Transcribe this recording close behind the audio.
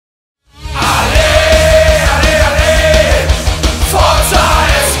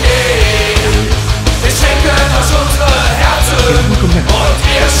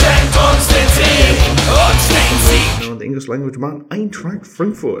about Eintracht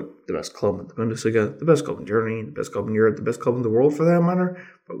Frankfurt, the best club in the Bundesliga, the best club in Germany, the best club in Europe, the best club in the world for that matter,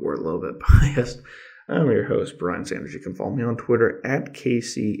 but we're a little bit biased. I'm your host, Brian Sanders. You can follow me on Twitter at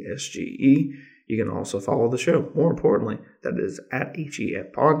KCSGE. You can also follow the show. More importantly, that is at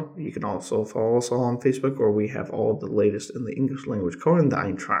HEFpod. You can also follow us all on Facebook, where we have all the latest in the English language covering the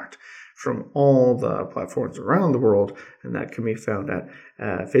Eintracht from all the platforms around the world, and that can be found at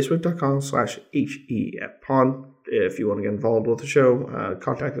facebook.com/HEFpod. If you want to get involved with the show,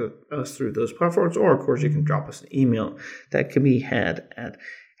 contact us through those platforms, or of course you can drop us an email that can be had at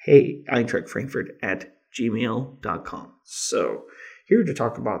eintrachtfrankfurt@gmail.com. So, here to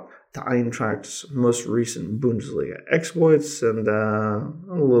talk about the Eintracht's most recent Bundesliga exploits and a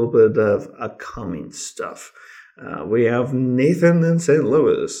little bit of upcoming stuff. We have Nathan in St.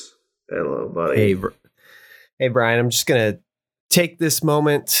 Louis. Hello, buddy. Hey, Brian. I'm just going to take this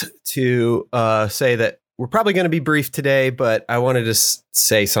moment to say that we're probably going to be brief today, but I wanted to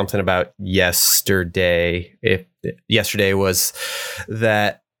say something about yesterday. Yesterday was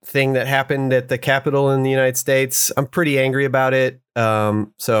that thing that happened at the Capitol in the United States. I'm pretty angry about it.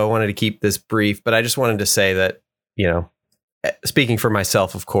 So I wanted to keep this brief, but I just wanted to say that, speaking for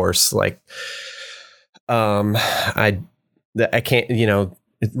myself, of course, like, I can't,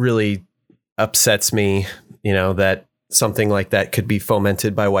 it really upsets me, that something like that could be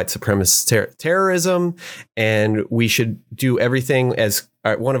fomented by white supremacist terrorism. And we should do everything, as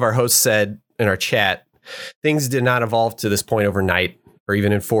one of our hosts said in our chat, things did not evolve to this point overnight or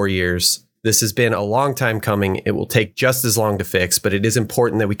even in 4 years. This has been a long time coming. It will take just as long to fix, but it is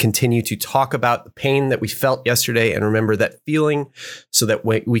important that we continue to talk about the pain that we felt yesterday and remember that feeling so that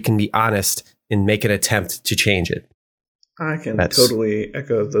we can be honest and make an attempt to change it. I can totally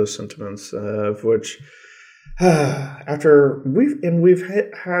echo those sentiments, of which after we've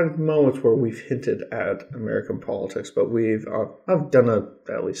had moments where we've hinted at American politics, but I've done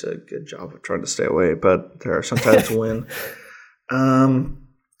at least a good job of trying to stay away, but there are sometimes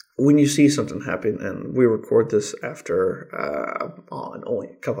when you see something happen, and we record this after only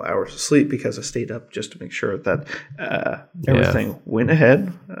a couple hours of sleep because I stayed up just to make sure that everything went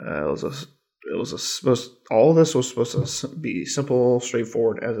ahead. All of this was supposed to be simple,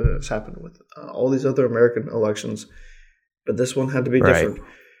 straightforward, as it's happened with all these other American elections. But this one had to be different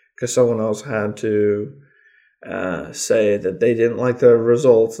because someone else had to say that they didn't like the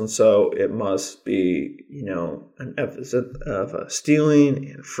results, and so it must be, an episode of stealing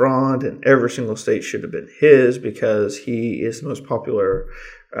and fraud, and every single state should have been his because he is the most popular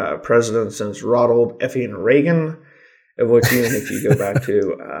president since Ronald effing Reagan. Of which, even if you go back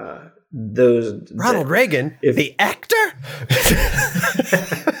to Ronald Reagan, the actor.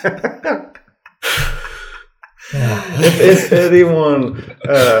 if anyone,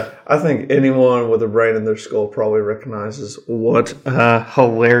 I think anyone with a brain in their skull probably recognizes what a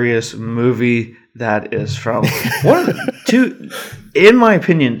hilarious movie that is from. In my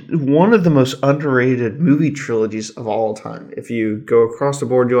opinion, one of the most underrated movie trilogies of all time. If you go across the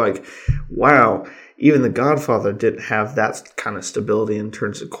board, you're like, wow. Even The Godfather didn't have that kind of stability in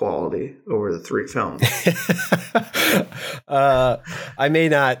terms of quality over the three films. I may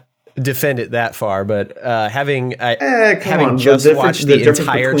not defend it that far, but having watched the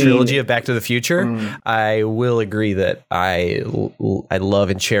entire trilogy of Back to the Future, I will agree that I love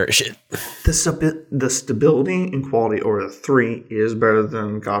and cherish it. The stability and quality over the three is better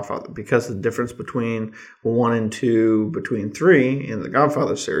than Godfather because the difference between 1 and 2, between 3 in the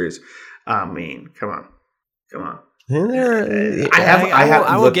Godfather series. I mean, come on. I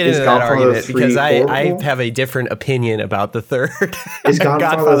won't get into that argument because I have a different opinion about the third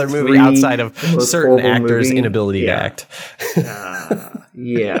Godfather movie outside of certain actors' inability to act.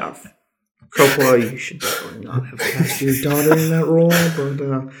 Yeah. Coppola, you should definitely not have cast your daughter in that role,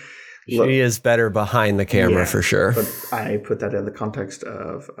 but she is better behind the camera for sure. But I put that in the context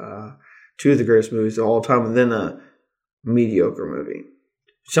of 2 of the greatest movies of all time and then a mediocre movie.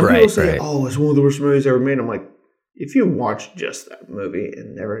 Some people say, oh, it's one of the worst movies ever made. I'm like, if you watched just that movie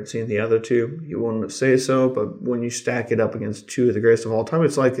and never had seen the other 2, you wouldn't say so. But when you stack it up against 2 of the greatest of all time,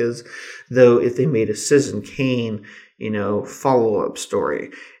 it's like as though if they made a Citizen Kane, follow-up story,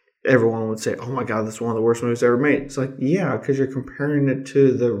 everyone would say, oh my God, that's one of the worst movies ever made. It's like, yeah, because you're comparing it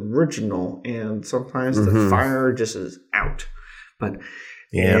to the original, and sometimes the fire just is out. But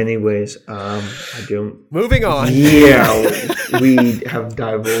anyways, I don't. Moving on. Yeah, we have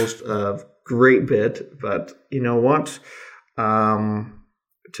divulged a great bit, but you know what?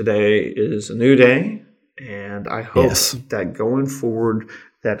 Today is a new day, and I hope that going forward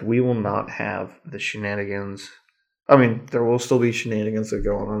that we will not have the shenanigans I mean, there will still be shenanigans that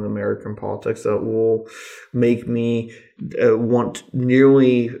go on in American politics that will make me want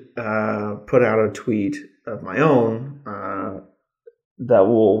nearly put out a tweet of my own that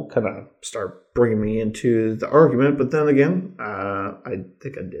will kind of start bringing me into the argument. But then again, I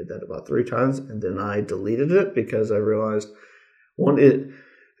think I did that about 3 times, and then I deleted it because I realized,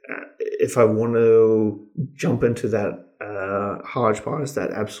 if I want to jump into that hodgepodge,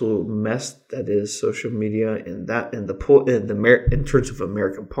 that absolute mess that is social media, in terms of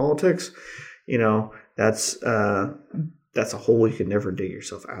American politics, that's a hole you can never dig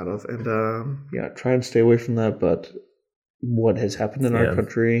yourself out of. And try and stay away from that. But what has happened in our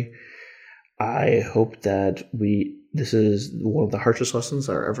country, I hope that this is one of the harshest lessons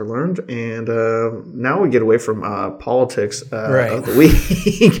I ever learned. And now we get away from politics of the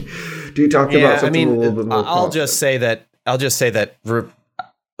week. Do talk about something a little bit more I'll just say that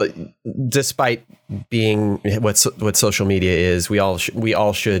despite being what social media is, we all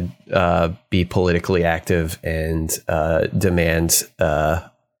should be politically active and demand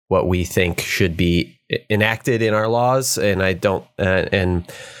what we think should be enacted in our laws. And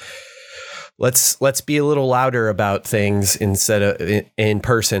let's be a little louder about things instead of in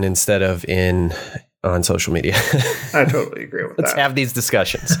person instead of on social media. I totally agree with that. Let's have these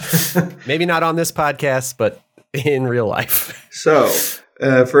discussions. Maybe not on this podcast, but in real life. So,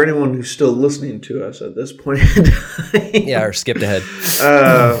 for anyone who's still listening to us at this point in time, or skipped ahead.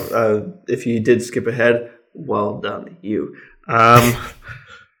 If you did skip ahead, well done, you.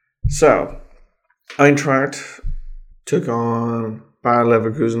 So, Eintracht took on Bayer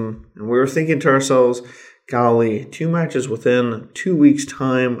Leverkusen, and we were thinking to ourselves, golly, 2 matches within 2 weeks'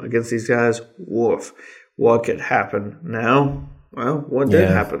 time against these guys, woof, what could happen now? Well, what did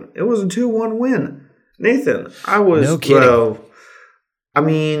happen? It was a 2-1 win. Nathan, I was... No kidding. Well, I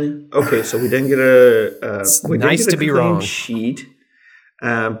mean, okay, so we didn't get a clean sheet,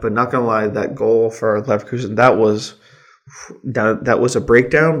 but not going to lie, that goal for Leverkusen, that was a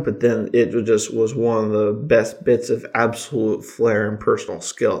breakdown, but then it just was one of the best bits of absolute flair and personal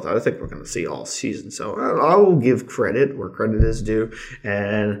skill that I think we're going to see all season. So I will give credit where credit is due.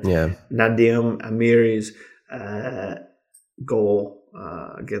 And Nadim Amiri's goal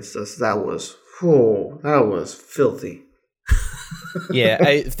against us, that was filthy.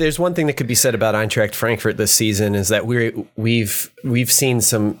 If there's one thing that could be said about Eintracht Frankfurt this season is that we've seen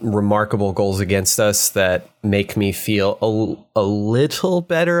some remarkable goals against us that make me feel a little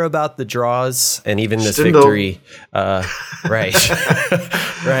better about the draws and even this victory. Right.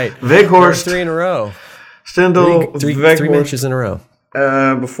 Weghorst, 3 in a row. Stindl, three matches in a row.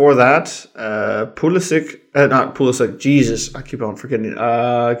 Before that, Pulisic. Jesus, I keep on forgetting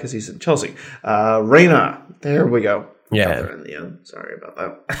because he's in Chelsea. Reina. There we go. Yeah. In the end. Sorry about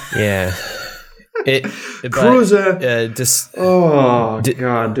that. Yeah. Kruse. God,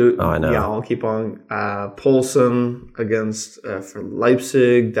 dude. Oh, I know. Yeah, I'll keep on. Poulsen against for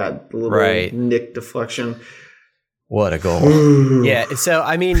Leipzig. That little Nick deflection. What a goal. Yeah. So,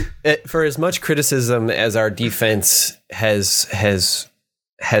 I mean, for as much criticism as our defense has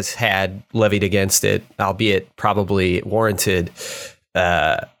had levied against it, albeit probably warranted,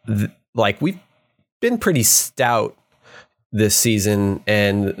 we've been pretty stout this season,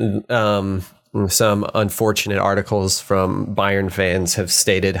 and some unfortunate articles from Bayern fans have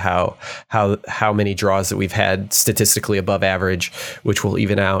stated how many draws that we've had statistically above average, which will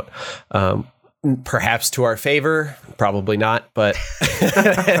even out. Perhaps to our favor, probably not, but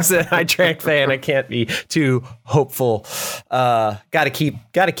as an Eintracht fan, I can't be too hopeful. Got to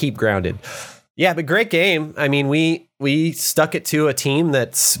keep grounded. Yeah, but great game. I mean, we stuck it to a team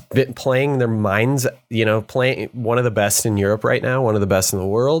that's been playing their minds, playing one of the best in Europe right now, one of the best in the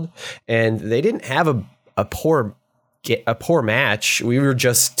world, and they didn't have a poor match. We were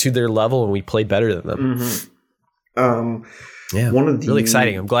just to their level, and we played better than them. Mm-hmm. Really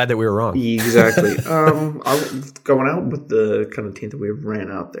exciting. I'm glad that we were wrong. Exactly. I'm going out with the kind of team that we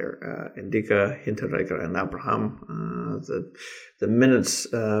ran out there. Indika, Hinteregger, and Abraham. The minutes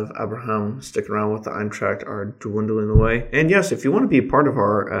of Abraham sticking around with the Eintracht are dwindling away. And yes, if you want to be a part of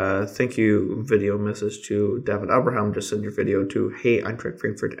our thank you video message to David Abraham, just send your video to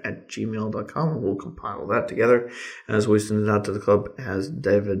heyeintrachtfrankfurt@gmail.com, and we'll compile that together as we send it out to the club. As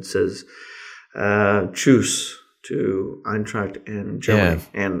David says, choose to Eintracht and Germany.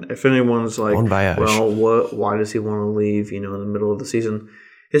 Yeah. And if anyone's like, why does he want to leave, in the middle of the season?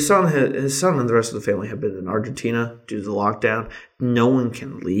 His son and the rest of the family have been in Argentina due to the lockdown. No one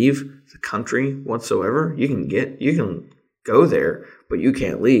can leave the country whatsoever. You can go there, but you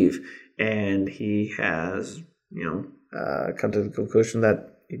can't leave. And he has, come to the conclusion that,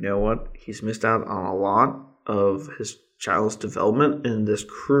 he's missed out on a lot. of his child's development in this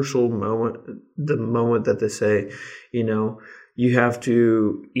crucial moment, the moment that they say, you have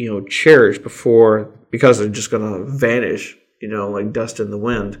to, cherish because they're just going to vanish, like dust in the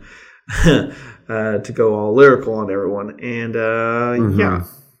wind, to go all lyrical on everyone. And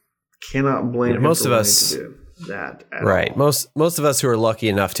cannot blame him most for of us to do that at right. all. Most of us who are lucky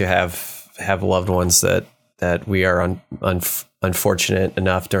enough to have loved ones that we are unfortunate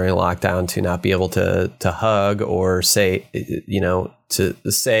enough during lockdown to not be able to hug or say, to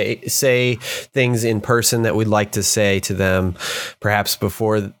say things in person that we'd like to say to them, perhaps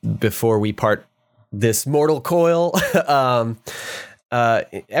before we part this mortal coil.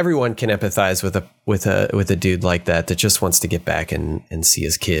 Everyone can empathize with a dude like that just wants to get back and see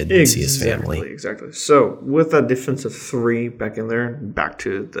his kid and see his family. Exactly. So with that defensive three back in there, back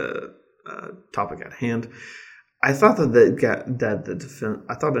to the topic at hand, I thought that the defense.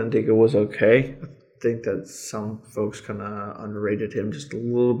 I thought Ndiga was okay. I think that some folks kind of underrated him just a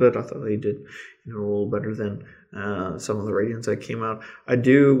little bit. I thought he did a little better than some of the ratings that came out. I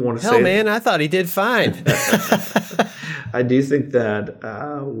do want to say, man, I thought he did fine. I do think that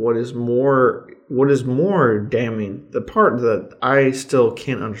what is more damning, the part that I still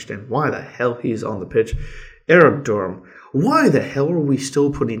can't understand why the hell he's on the pitch, Eric Durham. Why the hell are we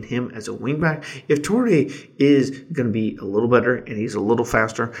still putting him as a wingback? If Toure is going to be a little better and he's a little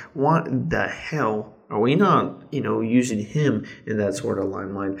faster, what the hell are we not, using him in that sort of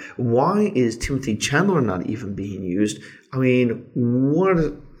limelight? Why is Timothy Chandler not even being used? I mean,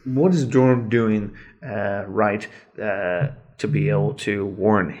 what is Durham doing right to be able to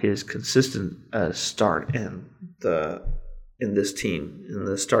warrant his consistent start in this team, in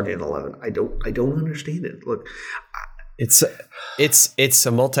the starting 11? I don't understand it. Look, it's a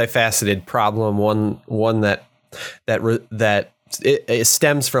multifaceted problem. One that it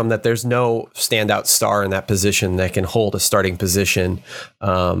stems from that there's no standout star in that position that can hold a starting position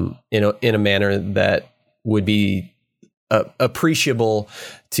in a manner that would be appreciable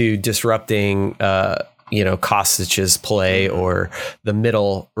to disrupting Kostic's play or the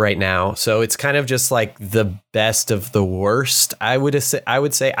middle right now. So it's kind of just like the best of the worst. I would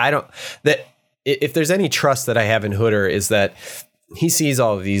say if there's any trust that I have in Hooder is that he sees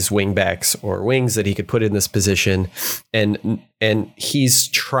all of these wing backs or wings that he could put in this position and he's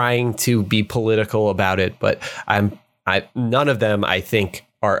trying to be political about it, but none of them I think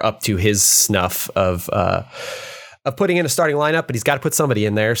are up to his snuff of putting in a starting lineup, but he's got to put somebody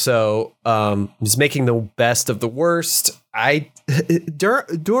in there. So he's making the best of the worst.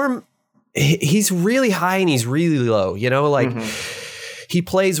 Durham, he's really high and he's really low, He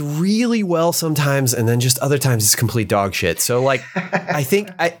plays really well sometimes, and then just other times it's complete dog shit. So, I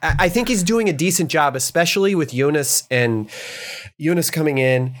think he's doing a decent job, especially with Jonas coming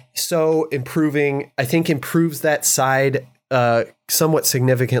in. So improving, I think, improves that side somewhat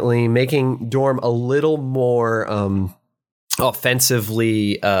significantly, making Dorm a little more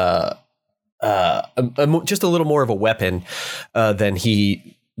offensively, just a little more of a weapon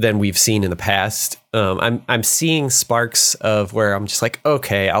than we've seen in the past. I'm seeing sparks of where I'm just like,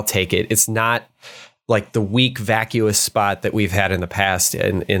 okay, I'll take it. It's not like the weak vacuous spot that we've had in the past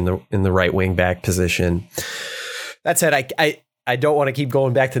in the right wing back position. That said, I don't want to keep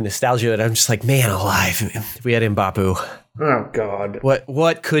going back to nostalgia. And I'm just like, man alive, if we had Mbappé. Oh God,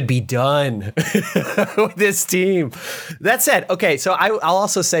 what could be done with this team? That said, okay, so I'll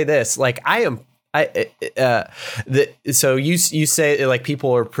also say this: so you say like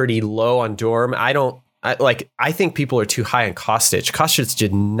people are pretty low on Dorm. I think people are too high on Kostic. Kostic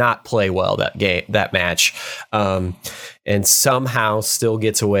did not play well that match, and somehow still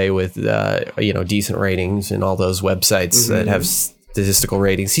gets away with decent ratings and all those websites that have statistical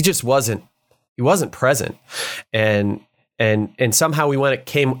ratings. He just wasn't present, and somehow we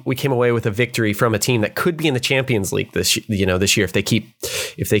came away with a victory from a team that could be in the Champions League this year if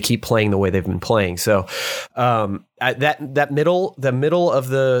they keep playing the way they've been playing. So that middle of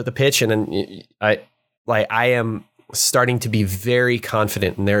the pitch, and I am starting to be very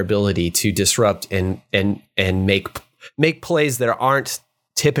confident in their ability to disrupt and make plays that aren't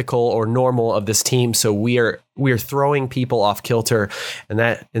typical or normal of this team. So we are throwing people off kilter, and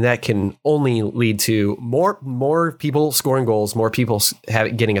that can only lead to more people scoring goals, more people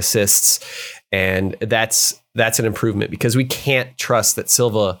getting assists, and that's an improvement because we can't trust that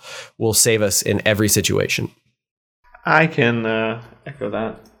Silva will save us in every situation. I can echo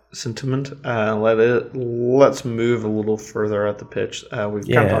that sentiment. Let's move a little further at the pitch. We've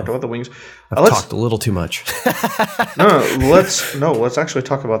kind of talked about the wings. I've talked a little too much. Let's actually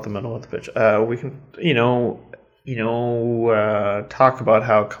talk about the middle of the pitch. We can, talk about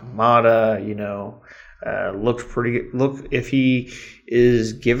how Kamada, looked pretty. Look, if he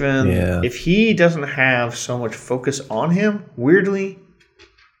is given, if he doesn't have so much focus on him, weirdly,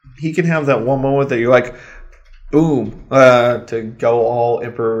 he can have that one moment that you're like, boom, to go all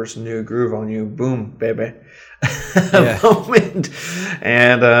Emperor's New Groove on you, boom, baby. Moment,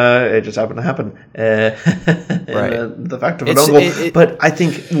 and it just happened to happen. The fact of an uncle. But I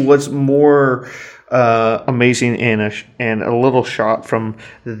think what's more amazing and a little shot from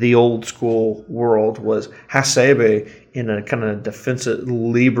the old school world was Hasebe in a kind of defensive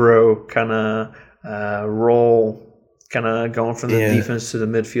libero kind of role, kind of going from the defense to the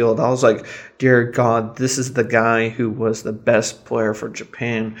midfield. I was like, dear God, this is the guy who was the best player for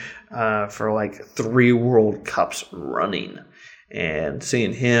Japan for like 3 World Cups running. And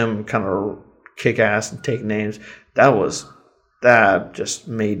seeing him kind of kick ass and take names, that just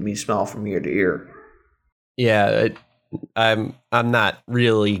made me smile from ear to ear. Yeah, I'm not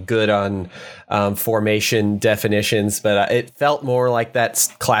really good on formation definitions, but it felt more like that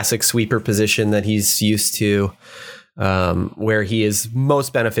classic sweeper position that he's used to. Where he is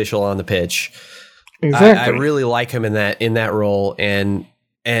most beneficial on the pitch. Exactly. I really like him in that role, and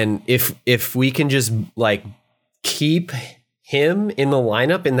if we can just like keep him in the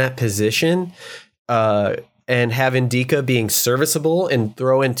lineup in that position, and have Ndika being serviceable and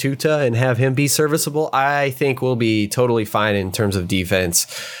throw in Tuta and have him be serviceable, I think we'll be totally fine in terms of defense.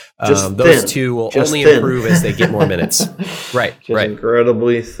 Those two will only improve as they get more minutes. Right.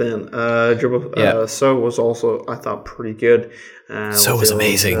 Incredibly thin. So was also, I thought, pretty good. So was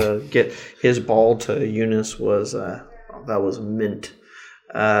amazing. Get his ball to Eunice was that was mint.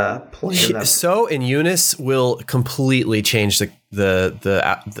 So and Eunice will completely change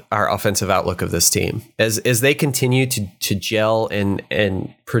our offensive outlook of this team as they continue to gel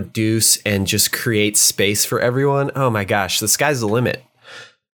and produce and just create space for everyone. Oh my gosh, the sky's the limit.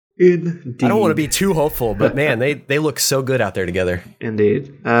 Indeed. I don't want to be too hopeful, but man, they look so good out there together.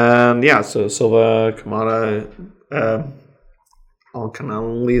 Indeed. So Silva, Kamada, I'll kind of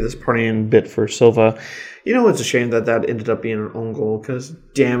leave this partying bit for Silva. It's a shame that ended up being an own goal because,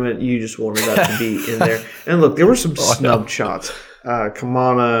 damn it, you just wanted that to be in there. And look, there were some snubbed shots.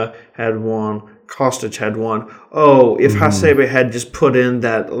 Kamada had one. Kostic had one. Oh, if Hasebe had just put in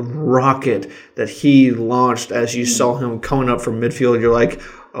that rocket that he launched as you saw him coming up from midfield, you're like,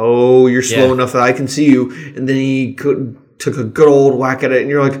 oh, you're slow enough that I can see you. And then he took a good old whack at it, and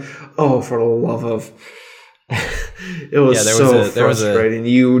you're like, oh, for the love of... It was frustrating.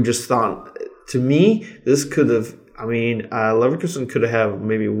 You just thought, to me, this could have... Leverkusen could have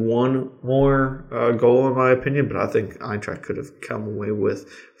maybe one more goal, in my opinion, but I think Eintracht could have come away with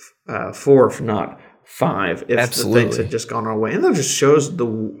 4, if not 5, if the things had just gone our way. And that just shows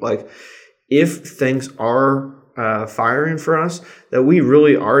if things are firing for us, that we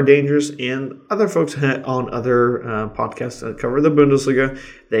really are dangerous. And other folks on other podcasts that cover the Bundesliga,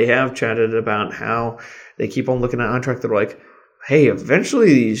 they have chatted about how they keep on looking at Eintracht. They're like, hey, eventually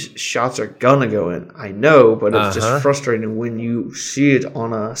these shots are gonna go in. I know, but it's just frustrating when you see it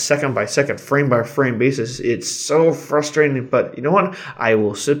on a second-by-second, frame-by-frame basis. It's so frustrating, but you know what? I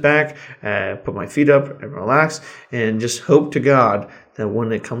will sit back, put my feet up, and relax, and just hope to God that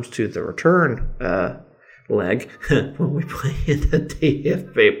when it comes to the return leg, when we play in the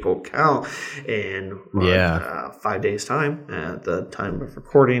DFB Pokal in 5 days' time, at the time of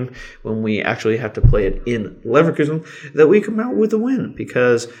recording, when we actually have to play it in Leverkusen, that we come out with a win,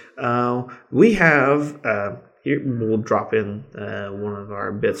 because we have here we'll drop in one of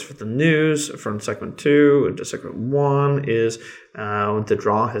our bits for the news from segment 2 into segment 1 is the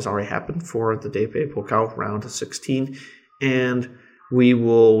draw has already happened for the DFB Pokal round of 16, and we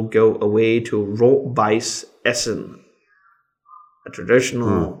will go away to Rot-Weiss Essen, a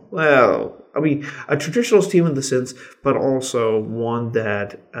traditional, a traditional team in the sense, but also one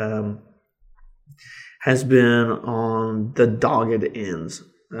that has been on the dogged ends,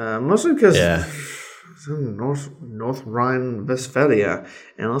 mostly because North Rhine-Westphalia,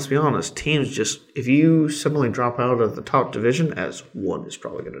 and let's be honest, teams just, if you suddenly drop out of the top division, as one is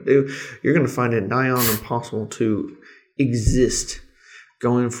probably going to do, you're going to find it nigh on impossible to exist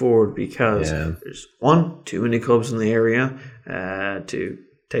going forward, because there's too many clubs in the area to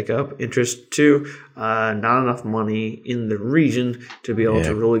take up interest, 2, not enough money in the region to be able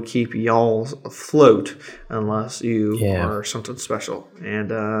to really keep y'all afloat unless you are something special.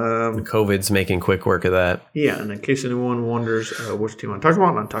 And COVID's making quick work of that. Yeah, and in case anyone wonders which team I'm talking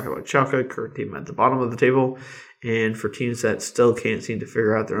about, I'm talking about Schalke, current team at the bottom of the table. And for teams that still can't seem to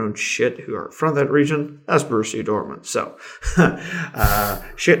figure out their own shit who are from that region, that's Borussia Dortmund. So,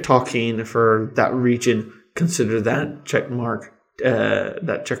 shit talking for that region, consider that checkbox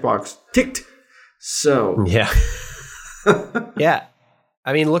ticked. So yeah. Yeah.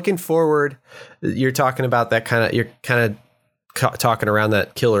 I mean, looking forward, you're talking about that you're kind of talking around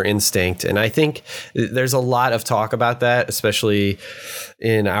that killer instinct. And I think there's a lot of talk about that, especially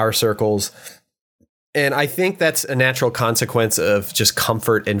in our circles. And I think that's a natural consequence of just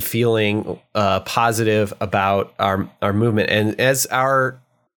comfort and feeling positive about our movement. And as our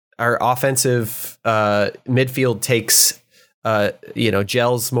offensive midfield takes,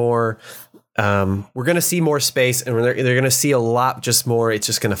 gels more, we're going to see more space, and they're going to see a lot just more. It's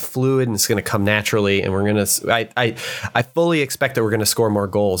just going to fluid and it's going to come naturally. And we're going to, I fully expect that we're going to score more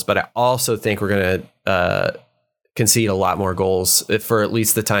goals, but I also think we're going to concede a lot more goals for at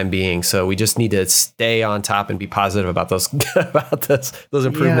least the time being. So we just need to stay on top and be positive about those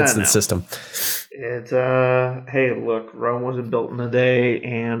improvements in the system. It's hey, look, Rome wasn't built in a day,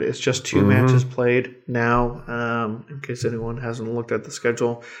 and it's just 2 matches played now. In case anyone hasn't looked at the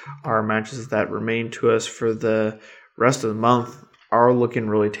schedule, our matches that remain to us for the rest of the month are looking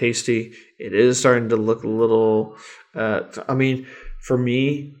really tasty. It is starting to look a little. For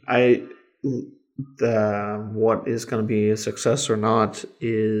me, what is going to be a success or not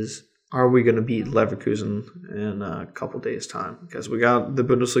is, are we going to beat Leverkusen in a couple days' time? Because we got the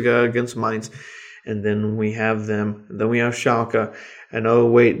Bundesliga against Mainz, and then we have them, and then we have Schalke, and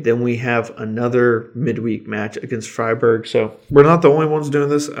then we have another midweek match against Freiburg. So we're not the only ones doing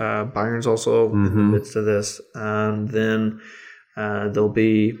this. Bayern's also in the midst of this. Then there'll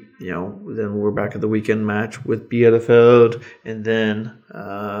be, then we're back at the weekend match with Bielefeld, and then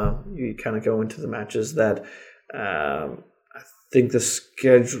you kind of go into the matches that I think the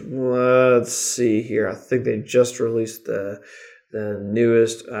schedule. Let's see here. I think they just released the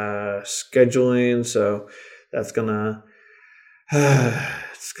newest scheduling, so that's gonna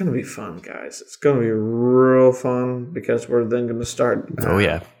it's gonna be fun, guys. It's gonna be real fun because we're then gonna start.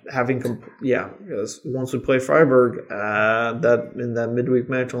 Because once we play Freiburg, that in that midweek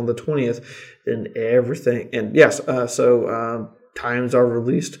match on the 20th, then everything. And yes, times are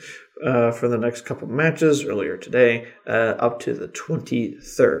released for the next couple of matches earlier today, up to the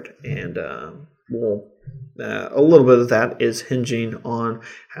 23rd, and a little bit of that is hinging on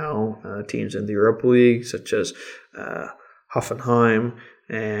how teams in the Europa League, such as Hoffenheim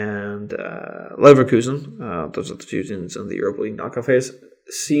and Leverkusen, those are the 2 teams in the Europa League knockout phase,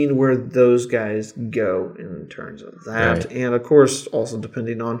 seeing where those guys go in terms of that. Right. And, of course, also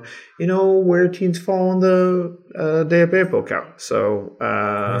depending on, where teams fall in the DFB Pokal. So,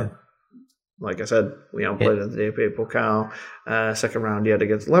 like I said, we haven't played in the DFB Pokal second round yet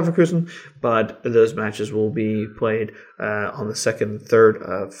against Leverkusen, but those matches will be played on the 2nd and 3rd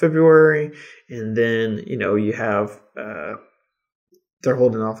of February. And then, you have they're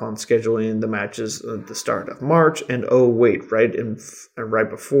holding off on scheduling the matches at the start of March. And in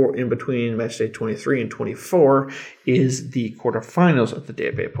between match day 23 and 24 is the quarterfinals of the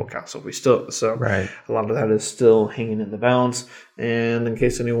DFB Pokal. A lot of that is still hanging in the balance. And in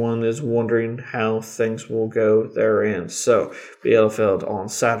case anyone is wondering how things will go therein, so Bielefeld on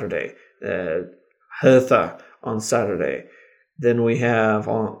Saturday, Hertha on Saturday. Then we have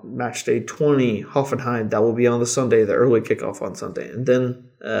on match day 20, Hoffenheim. That will be on the Sunday, the early kickoff on Sunday. And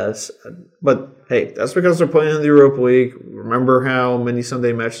then, but hey, that's because they're playing in the Europa League. Remember how many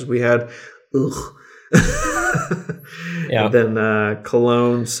Sunday matches we had? Ugh. Yeah. And then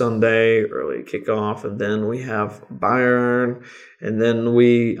Cologne Sunday, early kickoff. And then we have Bayern. And then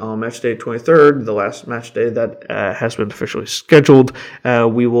on match day 23rd, the last match day that has been officially scheduled,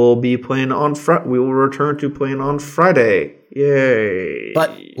 we will be playing we will return to playing on Friday. Yay.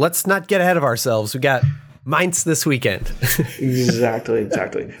 But let's not get ahead of ourselves. We got Mainz this weekend. Exactly.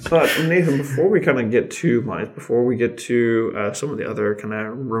 But Nathan, before we kind of get to Mainz, before we get to some of the other kind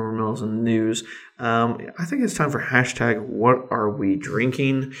of rumor mills and news, I think it's time for hashtag What Are We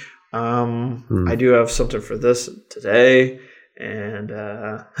Drinking? I do have something for this today. And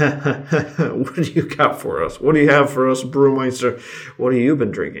what do you got for us? What do you have for us, Brewmeister? What have you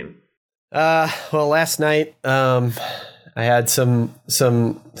been drinking? Well, last night I had some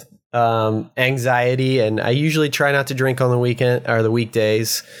anxiety, and I usually try not to drink on the weekend or the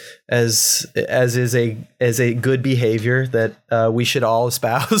weekdays, as is a good behavior that we should all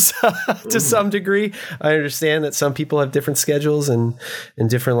espouse to some degree. I understand that some people have different schedules and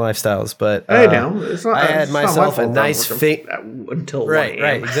different lifestyles, but I had myself a nice until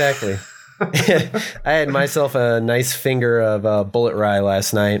right, exactly. I had myself a nice finger of Bullet Rye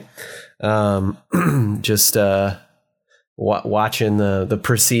last night. Just watching the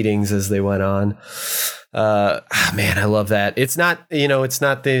proceedings as they went on. Man, I love that. It's not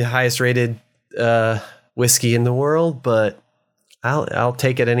the highest rated whiskey in the world, but I'll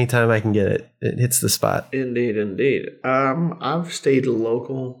take it anytime I can get it. It hits the spot. Indeed. I've stayed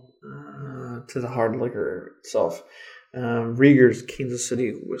local to the hard liquor itself. Rieger's Kansas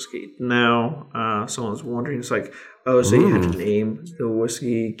City whiskey. Now, someone's wondering, it's like, oh, so you have to name the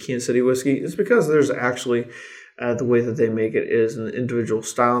whiskey Kansas City whiskey? It's because there's actually the way that they make it is an individual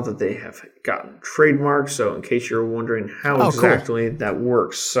style that they have gotten trademarked. So in case you're wondering how exactly that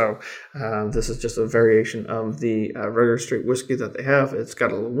works. So this is just a variation of the regular straight whiskey that they have. It's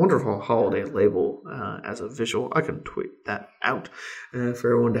got a wonderful holiday label as a visual. I can tweet that out for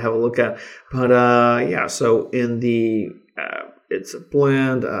everyone to have a look at. But yeah, so in the it's a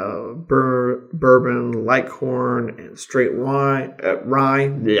blend of bourbon, light corn, and straight rye.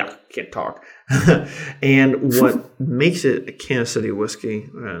 Yeah, can't talk. And what makes it a Kansas City whiskey,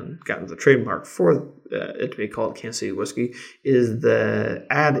 and gotten the trademark for it to be called Kansas City whiskey, is the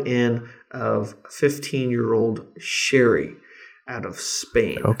add-in of 15-year-old sherry out of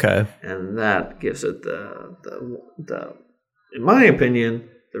Spain. Okay, and that gives it the in my opinion,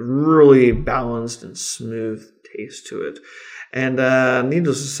 the really balanced and smooth taste to it. And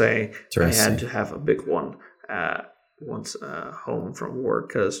needless to say, I had to have a big one once home from work,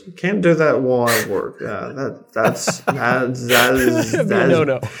 because you can't do that while I work. That is bad.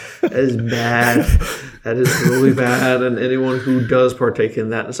 That is really bad. And anyone who does partake in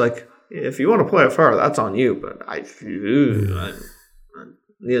that, it's like, if you want to play it fair, that's on you. But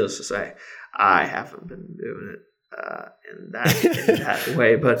needless to say, I haven't been doing it in that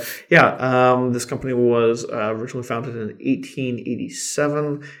way. But yeah, this company was originally founded in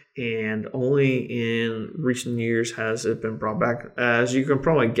 1887, and only in recent years has it been brought back. As you can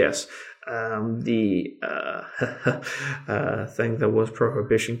probably guess, the thing that was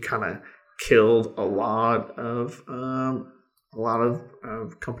prohibition kind of killed a lot of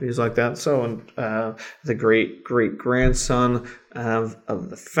companies like that. So the great grandson of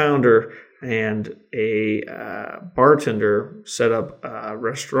the founder and a bartender set up a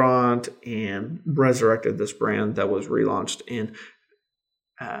restaurant and resurrected this brand that was relaunched in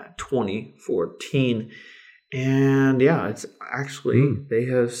 2014. And yeah, it's actually, they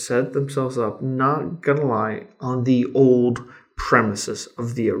have set themselves up, not gonna lie, on the old premises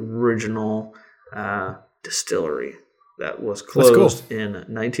of the original distillery that was closed in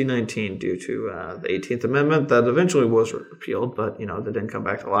 1919 due to the 18th Amendment that eventually was repealed, but they didn't come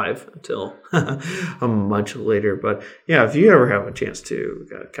back to life until much later. But yeah, if you ever have a chance to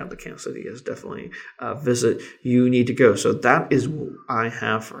come to Kansas City, is definitely visit. You need to go. So that is what I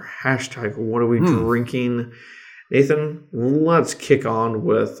have for hashtag What Are We Drinking? Nathan, let's kick on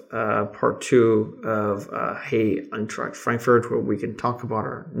with part 2 of Hey Eintracht Frankfurt, where we can talk about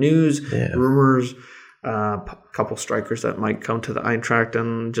our news, rumors, couple strikers that might come to the Eintracht,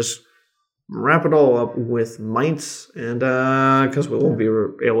 and just wrap it all up with Mainz. And because we won't be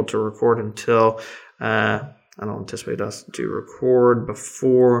able to record until I don't anticipate us to record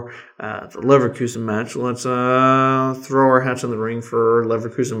before the Leverkusen match. Let's throw our hats in the ring for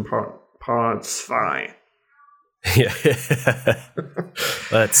Leverkusen part 2. Yeah.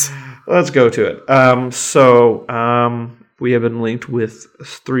 Let's go to it. We have been linked with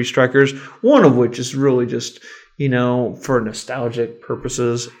 3 strikers, one of which is really just, for nostalgic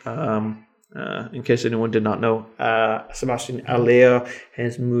purposes. In case anyone did not know, Sebastian Haller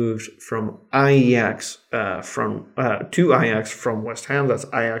has moved from Ajax to Ajax from West Ham. That's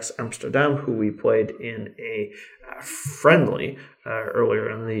Ajax Amsterdam, who we played in a friendly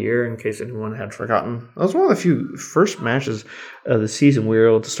earlier in the year, in case anyone had forgotten. That was one of the few first matches of the season we were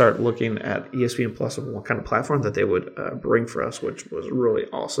able to start looking at ESPN Plus and what kind of platform that they would bring for us, which was really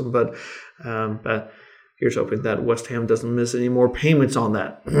awesome. But here's hoping that West Ham doesn't miss any more payments on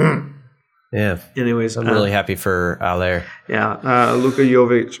that. Yeah. Anyways, I'm really happy for Haller. Yeah. Luka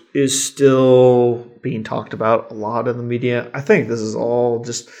Jovic is still being talked about a lot in the media. I think this is all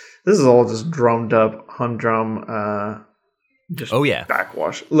just drummed up, humdrum,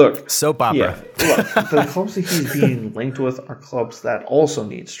 backwash. Look, soap opera. Yeah, look, the clubs that he's being linked with are clubs that also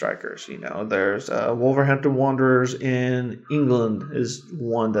need strikers. There's Wolverhampton Wanderers in England is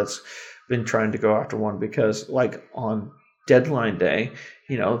one that's been trying to go after one, because on deadline day,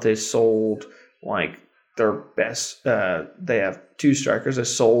 they sold their best. They have 2 strikers. They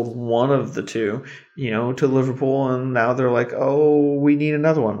sold one of the 2, to Liverpool, and now they're like, oh, we need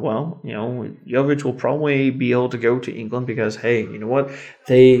another one. Well, Jovic will probably be able to go to England because, hey, you know what?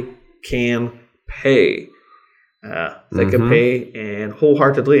 They can pay. They can pay, and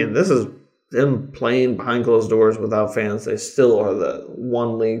wholeheartedly. And this is them playing behind closed doors without fans. They still are the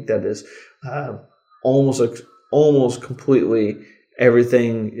one league that is almost completely.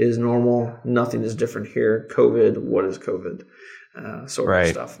 Everything is normal. Nothing is different here. COVID. What is COVID? sort of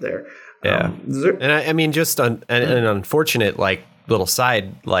stuff there. Yeah, and I mean, just on an unfortunate like little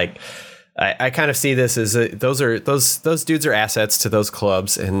side, like I kind of see this as those dudes are assets to those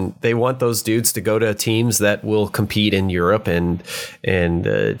clubs, and they want those dudes to go to teams that will compete in Europe and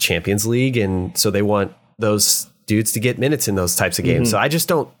Champions League, and so they want those dudes to get minutes in those types of games. So I just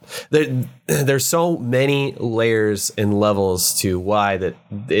don't. There's so many layers and levels to why that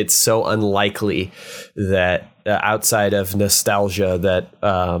it's so unlikely that outside of nostalgia that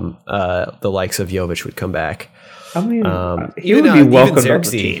the likes of Jovic would come back. I mean, he would be welcomed on the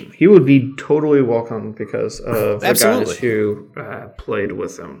team. He would be totally welcomed because of the guys who played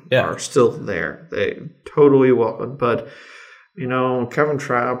with him are still there. They totally welcome. But, Kevin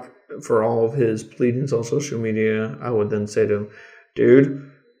Trapp, for all of his pleadings on social media, I would then say to him,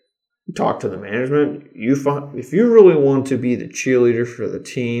 dude, talk to the management. If you really want to be the cheerleader for the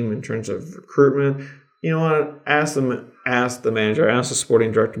team in terms of recruitment, you know what? Ask the manager, ask the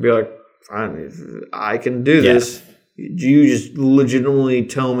sporting director, be like, fine, I can do this. You just legitimately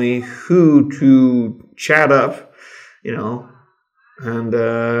tell me who to chat up, and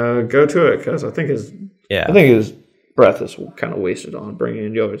go to it, because I think his breath is kind of wasted on bringing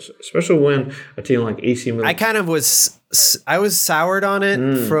in Jovic, especially when a team like AC Milan. I was soured on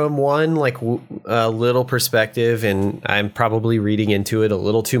it from one little perspective, and I'm probably reading into it a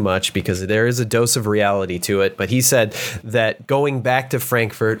little too much because there is a dose of reality to it. But he said that going back to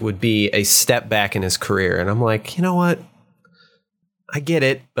Frankfurt would be a step back in his career, and I'm like, you know what? I get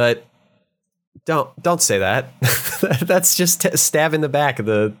it, but don't say that. That's just a stab in the back of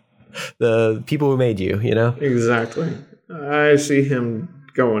the people who made you. Exactly. I see him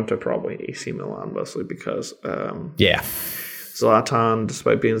going to probably AC Milan mostly because Zlatan,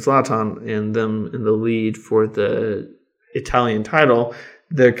 despite being Zlatan and them in the lead for the Italian title,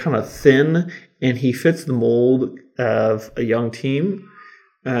 they're kind of thin, and he fits the mold of a young team,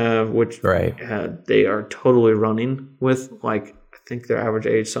 which they are totally running with. I think their average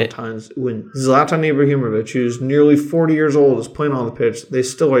age sometimes, when Zlatan Ibrahimovic, who's nearly 40 years old, is playing on the pitch, they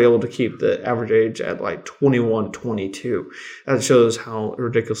still are able to keep the average age at 21, 22. That shows how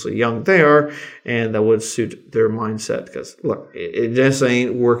ridiculously young they are, and that would suit their mindset. Because, look, it just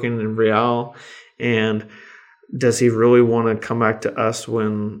ain't working in Real, and does he really want to come back to us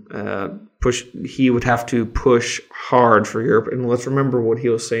when he would have to push hard for Europe? And let's remember what he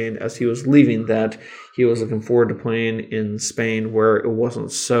was saying as he was leaving, that he was looking forward to playing in Spain, where it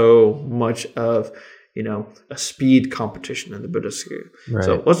wasn't so much of a speed competition in the Bundesliga. Right.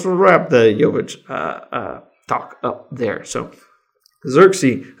 So let's wrap the Jovic talk up there. So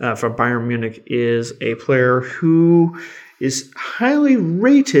Zirkzee from Bayern Munich is a player who is highly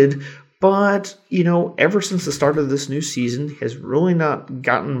rated, but, ever since the start of this new season, has really not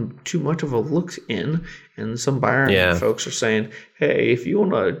gotten too much of a look in. And some Bayern folks are saying, hey, if you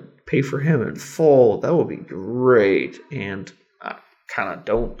want to pay for him in full, that would be great. And I kind of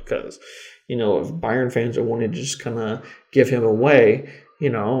don't, because, if Bayern fans are wanting to just kind of give him away,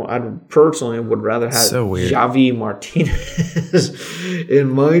 I personally would rather have Javi Martinez in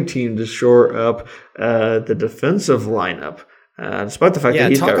my team to shore up the defensive lineup. Despite the fact that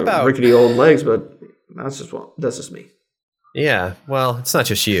he's got rickety old legs, but that's just me. Yeah, well, it's not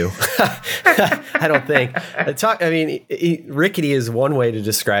just you. I don't think. Rickety is one way to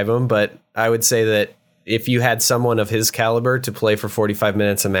describe him, but I would say that if you had someone of his caliber to play for 45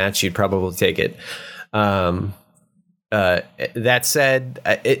 minutes a match, you'd probably take it. That said,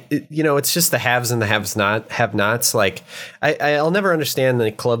 it's just the haves and the have-nots. I'll never understand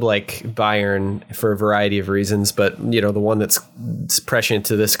a club like Bayern for a variety of reasons, but the one that's prescient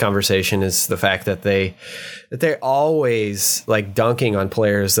to this conversation is the fact that they're always dunking on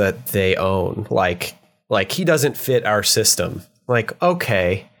players that they own. Like he doesn't fit our system.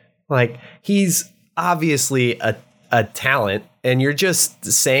 Okay, he's obviously a talent, and you're just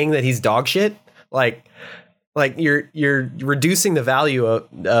saying that he's dog shit. You're reducing the value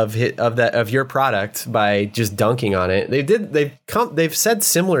of your product by just dunking on it. They've said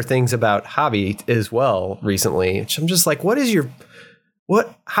similar things about Javi as well recently, which I'm just like,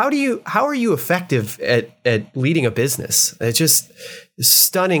 how are you effective at leading a business? It's just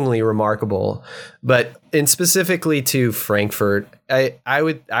stunningly remarkable. But specifically to Frankfurt, I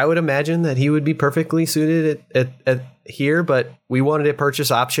would imagine that he would be perfectly suited at here, but we wanted a purchase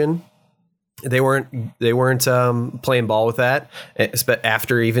option. They weren't playing ball with that,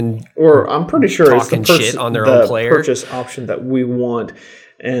 after even I'm pretty sure talking it's the shit on their own player. Purchase option that we want,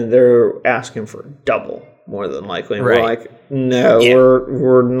 and they're asking for double more than likely. And we're like, no,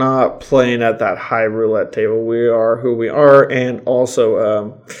 we're not playing at that high roulette table. We are who we are, and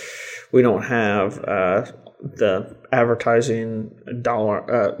also we don't have the advertising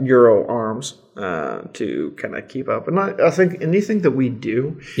euro arms to kind of keep up. And I think anything that we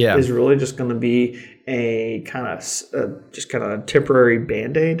do is really just going to be a kind of temporary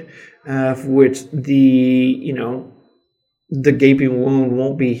Band-Aid, which the gaping wound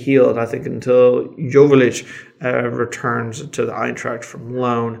won't be healed, I think, until Joveljic returns to the Eintracht from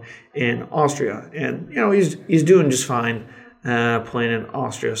loan in Austria. And, he's doing just fine playing in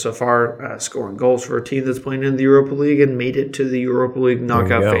Austria so far, scoring goals for a team that's playing in the Europa League and made it to the Europa League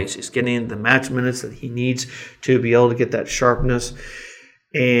knockout phase. He's getting the match minutes that he needs to be able to get that sharpness.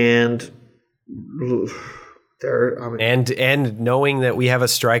 And and knowing that we have a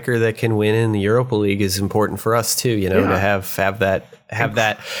striker that can win in the Europa League is important for us too. To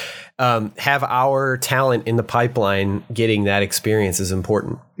have our talent in the pipeline getting that experience is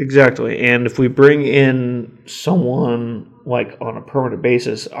important. Exactly. And if we bring in someone like on a permanent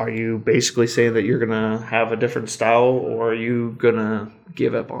basis, are you basically saying that you're going to have a different style, or are you going to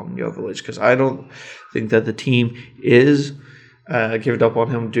give up on Joveljic? Because I don't think that the team is giving up on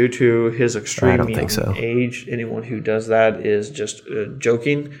him due to his extreme age. Anyone who does that is just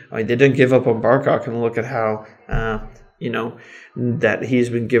joking. I mean, they didn't give up on Barkok, and look at how that he's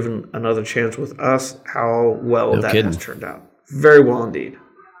been given another chance with us, how well has turned out. Very well indeed.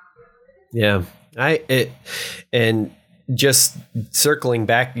 Yeah. And just circling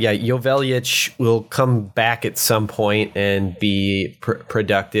back, Joveljic will come back at some point and be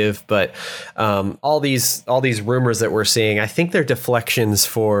productive, but all these rumors that we're seeing, I think they're deflections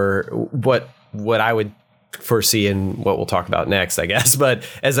for what I would foresee in what we'll talk about next, I guess, but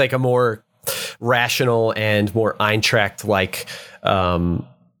as like a more rational and more Eintracht like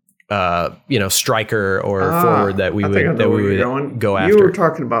striker or forward that we would go after. You were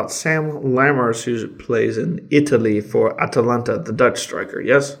talking about Sam Lammers, who plays in Italy for Atalanta, the Dutch striker,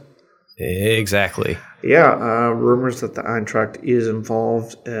 yes? Exactly. Yeah, rumors that the Eintracht is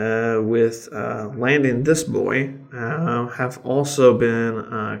involved with landing this boy have also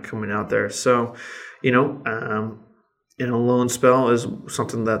been coming out there. So, in a loan spell is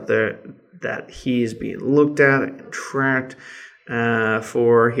something that he's being looked at and tracked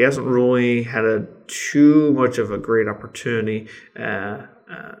for. He hasn't really had too much of a great opportunity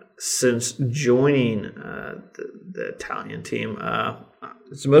since joining the Italian team.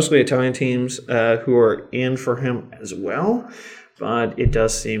 It's mostly Italian teams who are in for him as well, but it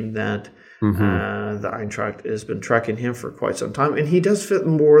does seem that the Eintracht has been tracking him for quite some time, and he does fit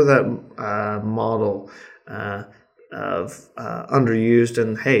more that model of underused.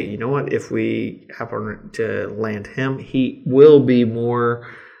 And hey, you know what? If we happen to land him, he will be more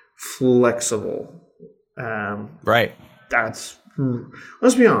flexible. Right. Let's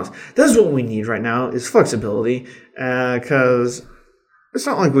be honest. That's what we need right now is flexibility, because it's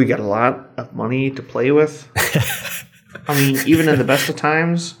not like we got a lot of money to play with. I mean, even in the best of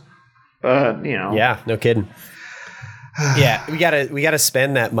times, but Yeah, no kidding. Yeah, we gotta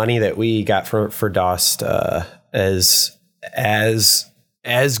spend that money that we got for Dost as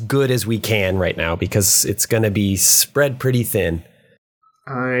good as we can right now, because it's going to be spread pretty thin.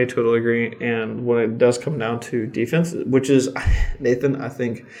 I totally agree. And when it does come down to defense, which is, Nathan, I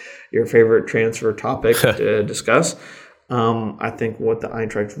think your favorite transfer topic to discuss, I think what the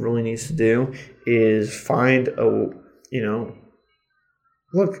Eintracht really needs to do is find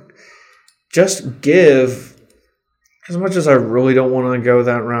just give, as much as I really don't want to go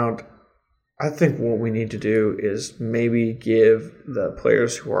that route, I think what we need to do is maybe give the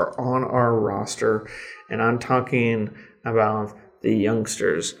players who are on our roster, and I'm talking about the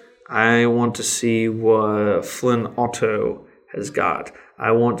youngsters. I want to see what Flynn Otto has got.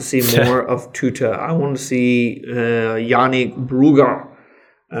 I want to see more of Tuta. I want to see Yannick Brugger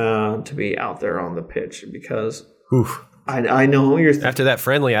to be out there on the pitch, because I know you're... After that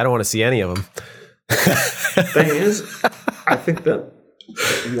friendly, I don't want to see any of them. Thing is, I think that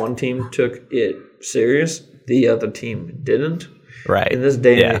one team took it serious, the other team didn't. Right. In this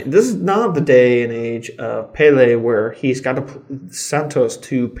day, this is not the day and age of Pele where he's got Santos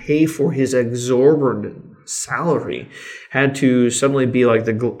to pay for his exorbitant salary. Had to suddenly be like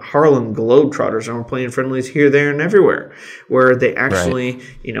the Harlem Globetrotters and we're playing friendlies here, there, and everywhere, where they actually,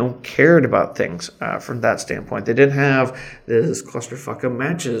 cared about things from that standpoint. They didn't have this clusterfuck of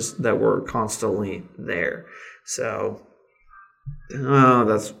matches that were constantly there. So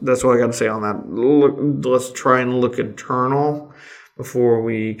that's what I got to say on that. Let's try and look internal before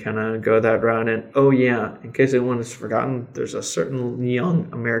we kind of go that route. And in case anyone has forgotten, there's a certain young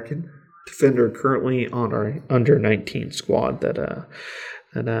American defender currently on our under 19 squad that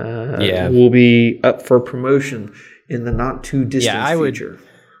will be up for promotion in the not too distant future.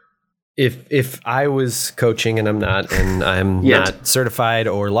 If I was coaching, and I'm not, and I'm not certified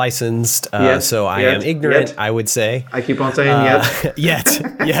or licensed, so I am ignorant, I would say. I keep on saying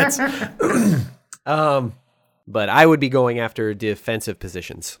yet. But I would be going after defensive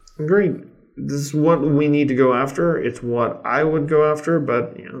positions. Agreed. This is what we need to go after. It's what I would go after,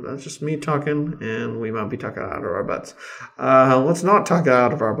 but that's just me talking, and we might be talking out of our butts. Let's not talk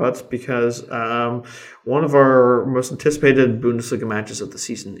out of our butts, because one of our most anticipated Bundesliga matches of the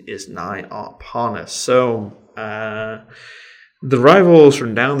season is nigh upon us. So the rivals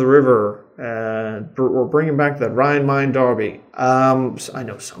from down the river, we're bringing back the Rhine-Main derby. So I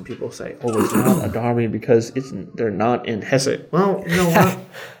know some people say, it's not a derby because they're not in Hesse. Well, you know what?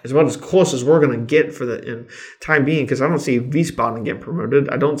 It's about as close as we're going to get for the time being, because I don't see Wiesbaden getting promoted.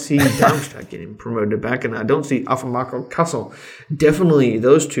 I don't see Darmstadt getting promoted back, and I don't see Offenbach or Kassel. Definitely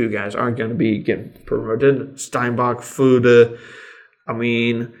those two guys aren't going to be getting promoted. Steinbach, Fude,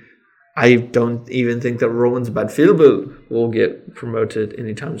 I don't even think that Bad Vilbel will get promoted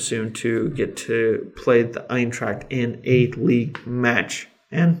anytime soon to get to play the Eintracht in a league match.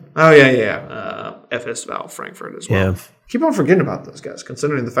 And, FS Val Frankfurt as well. Yeah. Keep on forgetting about those guys,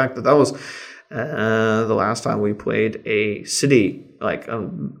 considering the fact that was the last time we played a city, like a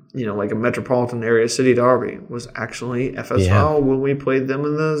metropolitan area city derby, was actually FS Val when we played them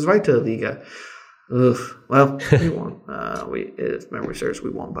in the Zweite Liga. Well, we won. If memory serves, we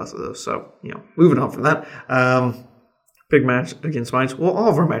won both of those. So, moving on from that. Big match against Mainz. Well, all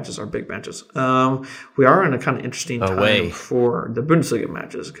of our matches are big matches. We are in a kind of interesting time for the Bundesliga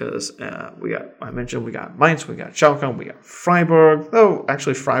matches, because we got Mainz, we got Schalke, we got Freiburg. Oh,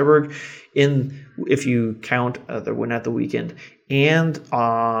 actually Freiburg, if you count the win at the weekend, and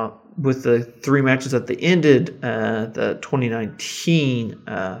with the three matches that they ended the 2019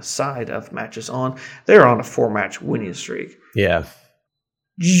 side of matches on, they're on a 4-match winning streak. Yeah.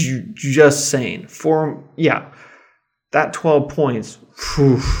 Just saying. That 12 points.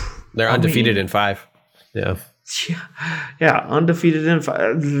 Whew, they're undefeated in 5. Yeah. Yeah, undefeated in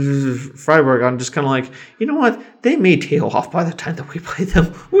 5. Freiburg, I'm just kind of like, you know what? They may tail off by the time that we play them,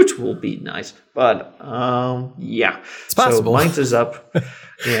 which will be nice. But, It's possible. So Mainz is up.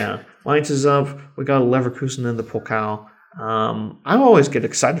 Mainz is up. We got Leverkusen in the Pokal. I always get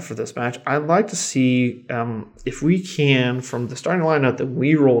excited for this match. I'd like to see if we can, from the starting lineup that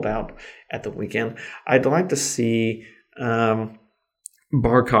we rolled out at the weekend, I'd like to see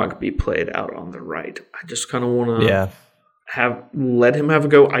Barkok be played out on the right. I just kind of want to let him have a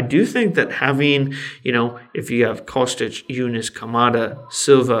go. I do think that having, if you have Kostic, Yunus, Kamada,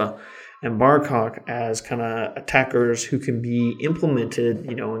 Silva, and Barkok as kind of attackers who can be implemented,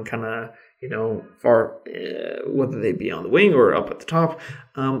 and kind of, far, whether they be on the wing or up at the top.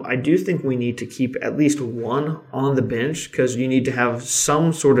 I do think we need to keep at least one on the bench, because you need to have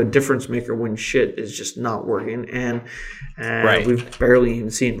some sort of difference maker when shit is just not working. And we've barely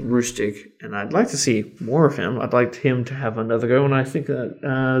even seen Rustic, and I'd like to see more of him. I'd like him to have another go, and I think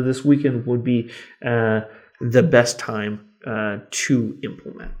that this weekend would be the best time to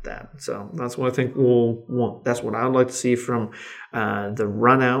implement that. So that's what I think we'll want. That's what I'd like to see from the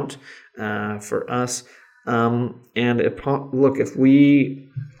run out for us. And if we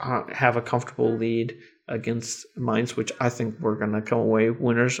have a comfortable lead against Mainz, which I think we're going to come away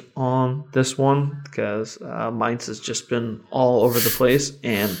winners on this one, because Mainz has just been all over the place,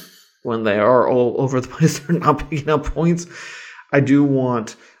 and when they are all over the place, they're not picking up points. I do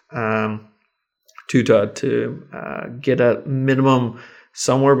want Tuta to get a minimum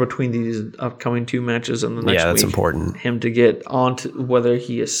somewhere between these upcoming 2 matches and the next week. Yeah, that's important. Him to get on to whether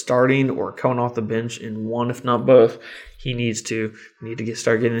he is starting or coming off the bench in one, if not both. He needs to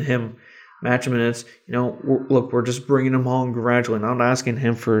start getting him match minutes. We're just bringing him on gradually. Not asking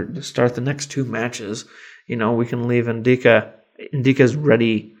him to start the next 2 matches. We can leave Ndika. Ndika's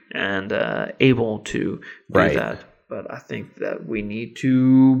ready and able to do that. But I think that we need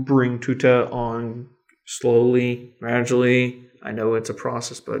to bring Tuta on slowly, gradually. I know it's a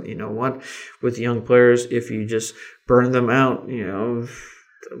process, but you know what? With young players, if you just burn them out,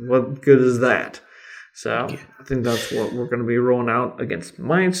 what good is that? So I think that's what we're going to be rolling out against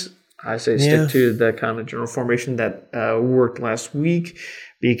Mainz. I say stick to that kind of general formation that worked last week,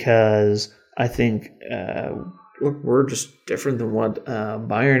 because I think we're just different than what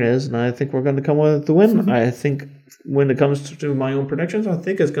Bayern is, and I think we're going to come with the win. I think when it comes to my own predictions, I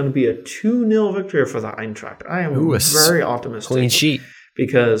think it's going to be a 2-0 victory for the Eintracht. I am very optimistic. Clean sheet.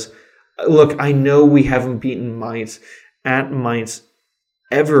 Because, look, I know we haven't beaten Mainz at Mainz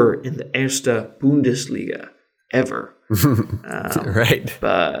ever in the Erste Bundesliga. Ever. Right.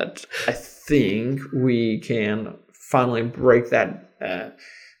 But I think we can finally break that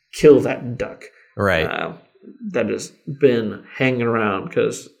kill that duck. Right. That has been hanging around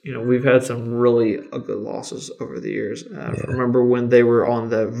because we've had some really ugly losses over the years. Remember when they were on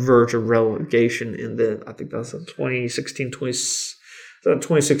the verge of relegation I think that's 2016,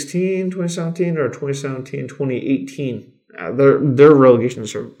 2017 or 2017, 2018. Their relegation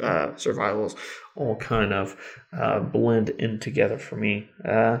survivals all kind of blend in together for me.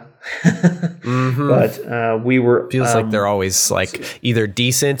 Mm-hmm. But we were feels like they're always like either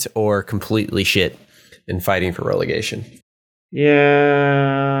decent or completely shit in fighting for relegation.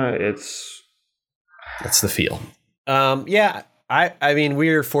 Yeah, that's the feel. I mean,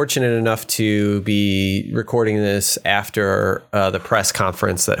 we're fortunate enough to be recording this after the press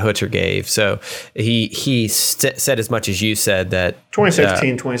conference that Hutcher gave. So he said as much as you said that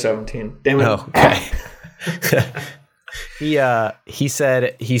 2016, 2017. Damn it. Oh, okay. He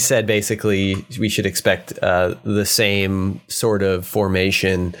said basically we should expect the same sort of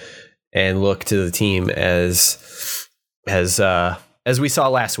formation and look to the team as we saw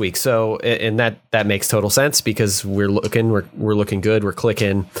last week. So, and that makes total sense because we're looking good. We're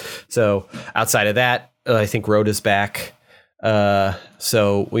clicking. So outside of that, I think Rhoda's back.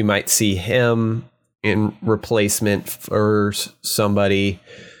 So we might see him in replacement for somebody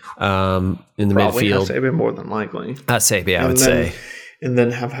in the midfield. Hasebe more than likely. Hasebe, I would say. And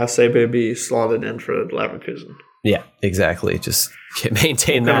then have Hasebe be slotted in for Leverkusen. Yeah, exactly. Just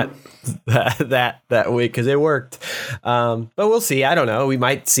maintain that week because it worked. But we'll see. I don't know. We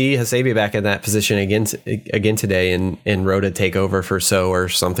might see Hasebe back in that position again today, and Rhoda take over for So or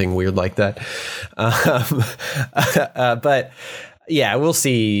something weird like that. But yeah, we'll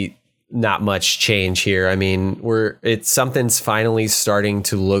see. Not much change here. I mean, something's finally starting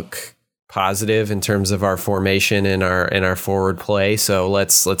to look positive in terms of our formation and our forward play. So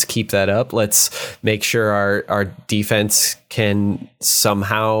let's keep that up. Let's make sure our defense can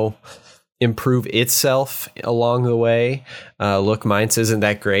somehow improve itself along the way. Look, Mainz isn't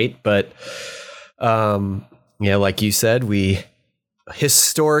that great, but like you said, we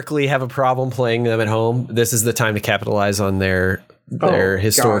historically have a problem playing them at home. This is the time to capitalize on their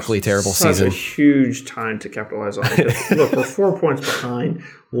historically terrible season. Such a huge time to capitalize on it. Look, we're 4 points behind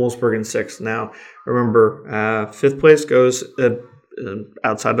Wolfsburg in 6th now. Remember, 5th place goes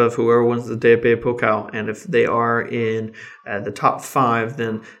outside of whoever wins the DFB Pokal, and if they are in the top 5,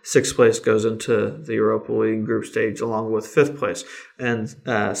 then 6th place goes into the Europa League group stage along with 5th place, and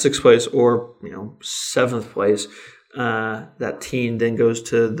 6th place or 7th place. That team then goes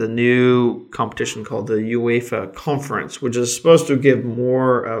to the new competition called the UEFA Conference, which is supposed to give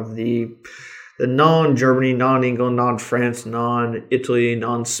more of the non-Germany, non-England, non-France, non-Italy,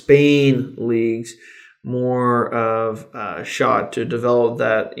 non-Spain leagues more of a shot to develop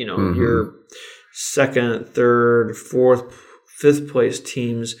that, your 2nd, 3rd, 4th, 5th place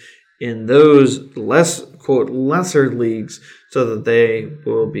teams in those lesser leagues so that they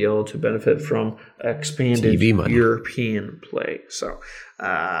will be able to benefit from expanded European play. So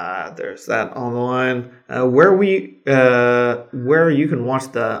there's that on the line. Where you can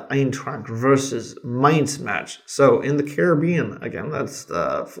watch the Eintracht versus Mainz match. So in the Caribbean, again, that's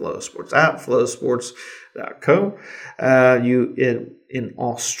the Flow Sports app, flowsports.co. In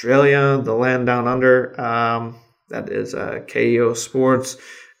Australia, the land down under, that is KO Sports.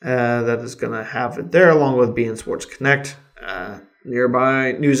 That is going to have it there along with beIN Sports Connect.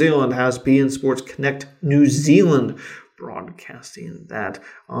 Nearby New Zealand has beIN Sports Connect New Zealand broadcasting that.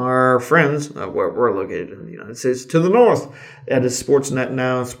 Our friends, where we're located in the United States, to the north, that is Sportsnet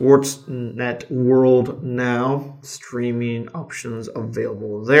Now, Sportsnet World Now, streaming options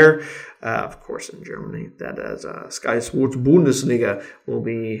available there. Of course, in Germany, that is Sky Sports Bundesliga will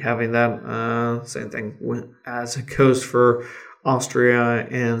be having that. Same thing as it goes for Austria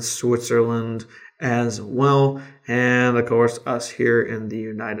and Switzerland as well, and of course us here in the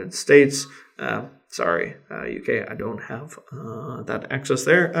United States. Sorry, UK, I don't have that access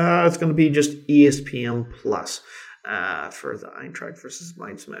there. It's going to be just ESPN Plus for the Eintracht versus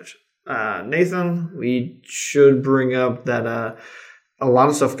Mainz match. Nathan, we should bring up that a lot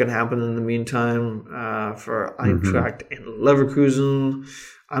of stuff can happen in the meantime for Eintracht and Leverkusen.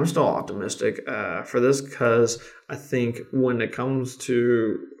 I'm still optimistic for this because I think when it comes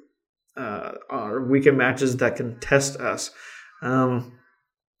to our weekend matches that can test us,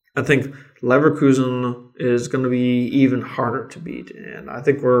 I think Leverkusen is going to be even harder to beat, and I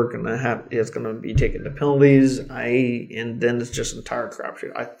think it's going to be taken to penalties. And then it's just entire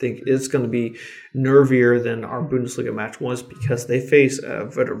crapshoot. I think it's going to be nervier than our Bundesliga match was because they face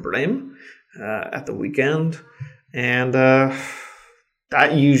Werder Bremen at the weekend, and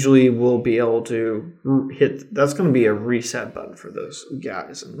that usually will be able to hit. That's going to be a reset button for those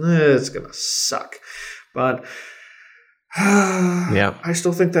guys, and it's going to suck. But yeah, I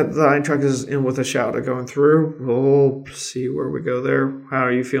still think that the Eintracht is in with a shout at going through. We'll see where we go there. How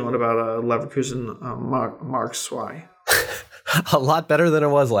are you feeling about Leverkusen Mark Swai? A lot better than it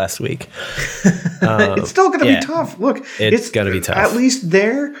was last week. It's still going to be tough. Look, it's going to be tough. At least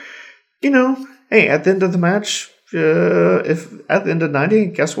there, hey, at the end of the match, if at the end of 90,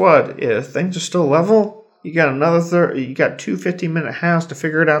 guess what? If things are still level, you got another you got 2 50-minute halves to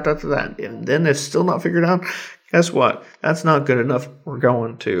figure it out after that. And then it's still not figured out. Guess what? That's not good enough. We're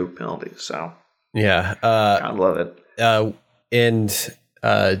going to penalties. So yeah, I love it. And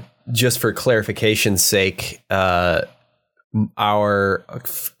just for clarification's sake, our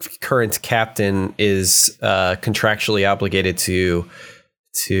current captain is contractually obligated to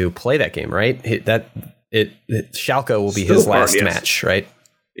play that game, right? Schalke will be his last match, right?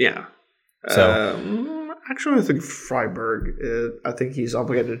 Yeah. So actually, I think Freiburg. I think he's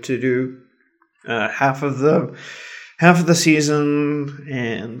obligated to do half of the season,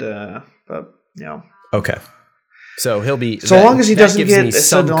 and but okay. So he'll be so long as he doesn't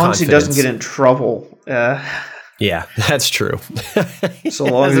get in trouble. Yeah, that's true. So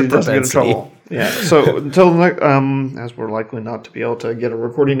long as he doesn't get in trouble. Yeah. So until as we're likely not to be able to get a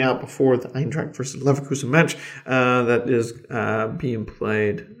recording out before the Eintracht versus Leverkusen match that is being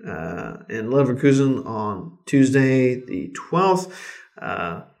played in Leverkusen on Tuesday the 12th.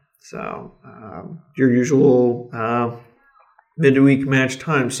 So your usual midweek match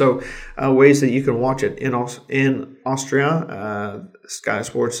time. So ways that you can watch it in Austria, Sky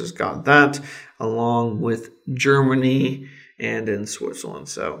Sports has got that, along with Germany and in Switzerland.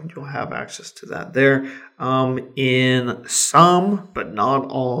 So you'll have access to that there. In some, but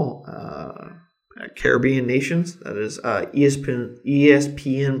not all, Caribbean nations, that is ESPN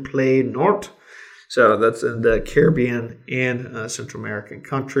Play North. So that's in the Caribbean and Central American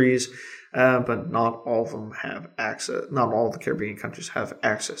countries. But not all of them have access. Not all the Caribbean countries have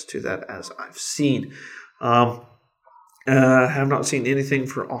access to that, as I've seen. Have not seen anything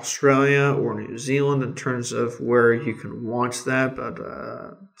for Australia or New Zealand in terms of where you can watch that, but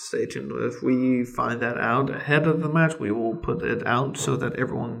stay tuned. If we find that out ahead of the match, we will put it out so that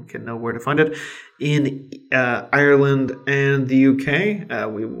everyone can know where to find it. In Ireland and the UK,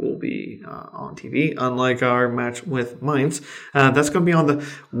 we will be on TV, unlike our match with Mainz. That's going to be on the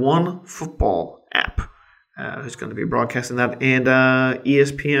One Football app. Who's going to be broadcasting that, and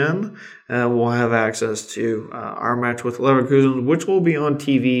ESPN will have access to our match with Leverkusen, which will be on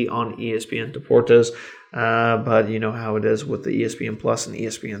TV on ESPN Deportes. But you know how it is with the ESPN Plus and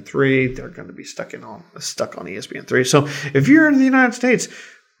ESPN 3; they're going to be stuck on ESPN 3. So if you're in the United States,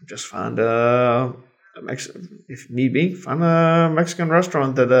 just find if need be, find a Mexican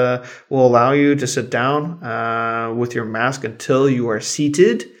restaurant that will allow you to sit down with your mask until you are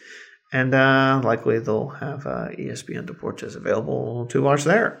seated. And likely they'll have ESPN Deportes available to watch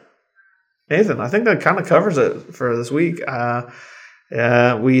there. Nathan, I think that kind of covers it for this week. We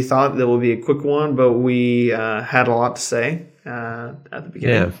thought that would be a quick one, but we had a lot to say at the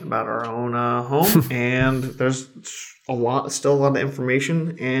beginning about our own home. And there's still a lot of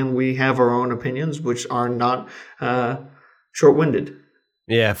information, and we have our own opinions, which are not short-winded.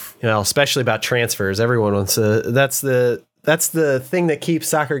 Yeah, especially about transfers. Everyone wants to. That's the thing that keeps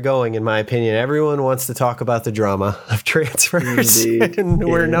soccer going, in my opinion. Everyone wants to talk about the drama of transfers, and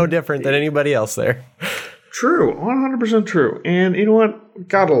we're no different than anybody else there. True, 100% true. And you know what?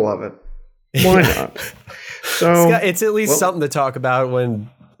 Gotta love it. Why not? So it's at least something to talk about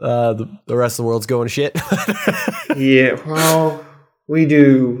when the rest of the world's going to shit. Yeah, well, we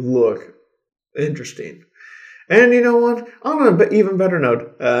do look interesting. And you know what? On an even better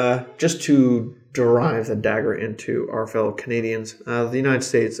note, just to drive the dagger into our fellow Canadians, the United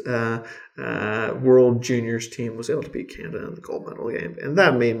States World Juniors team was able to beat Canada in the gold medal game, and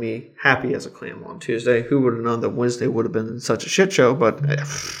that made me happy as a clam on Tuesday. Who would have known that Wednesday would have been such a shit show? But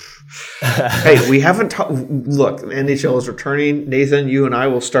hey, we haven't look, NHL is returning. Nathan, you and I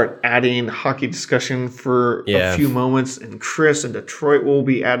will start adding hockey discussion for a few moments, and Chris in Detroit will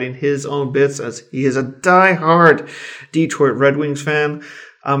be adding his own bits as he is a diehard Detroit Red Wings fan.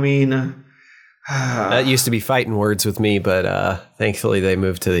 I mean, that used to be fighting words with me, but thankfully they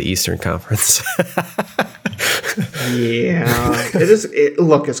moved to the Eastern Conference. Yeah, it is.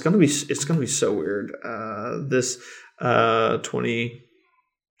 Look, it's gonna be so weird. This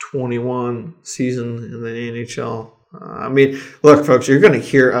 2021 season in the NHL. I mean, look, folks, you're going to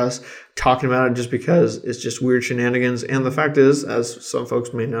hear us talking about it just because it's just weird shenanigans. And the fact is, as some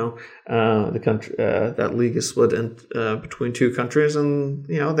folks may know, the country that league is split in between two countries, and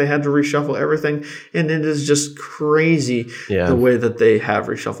they had to reshuffle everything, and it is just crazy the way that they have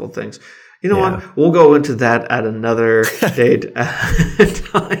reshuffled things. You know what? We'll go into that at another date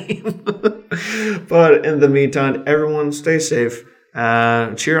time. But in the meantime, everyone stay safe.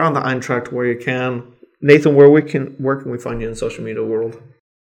 Cheer on the Eintracht where you can. Nathan, where can we find you in the social media world?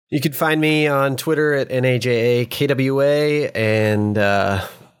 You can find me on Twitter at NAJAKWA and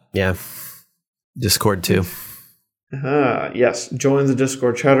Discord too. Yes, join the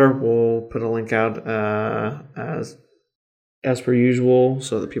Discord chatter. We'll put a link out as per usual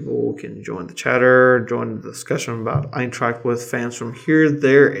so that people can join the chatter, join the discussion about Eintracht with fans from here,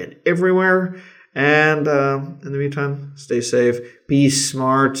 there, and everywhere. And in the meantime, stay safe, be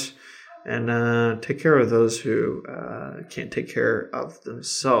smart, and take care of those who can't take care of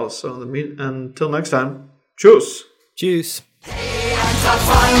themselves. So until next time, tschüss. Tschüss. Hey, Eintracht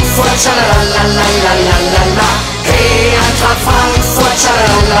Frankfurt, scha-la-la-la-la-la-la-la. Hey, Eintracht Frankfurt,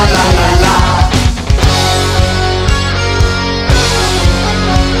 scha-la-la-la-la-la-la.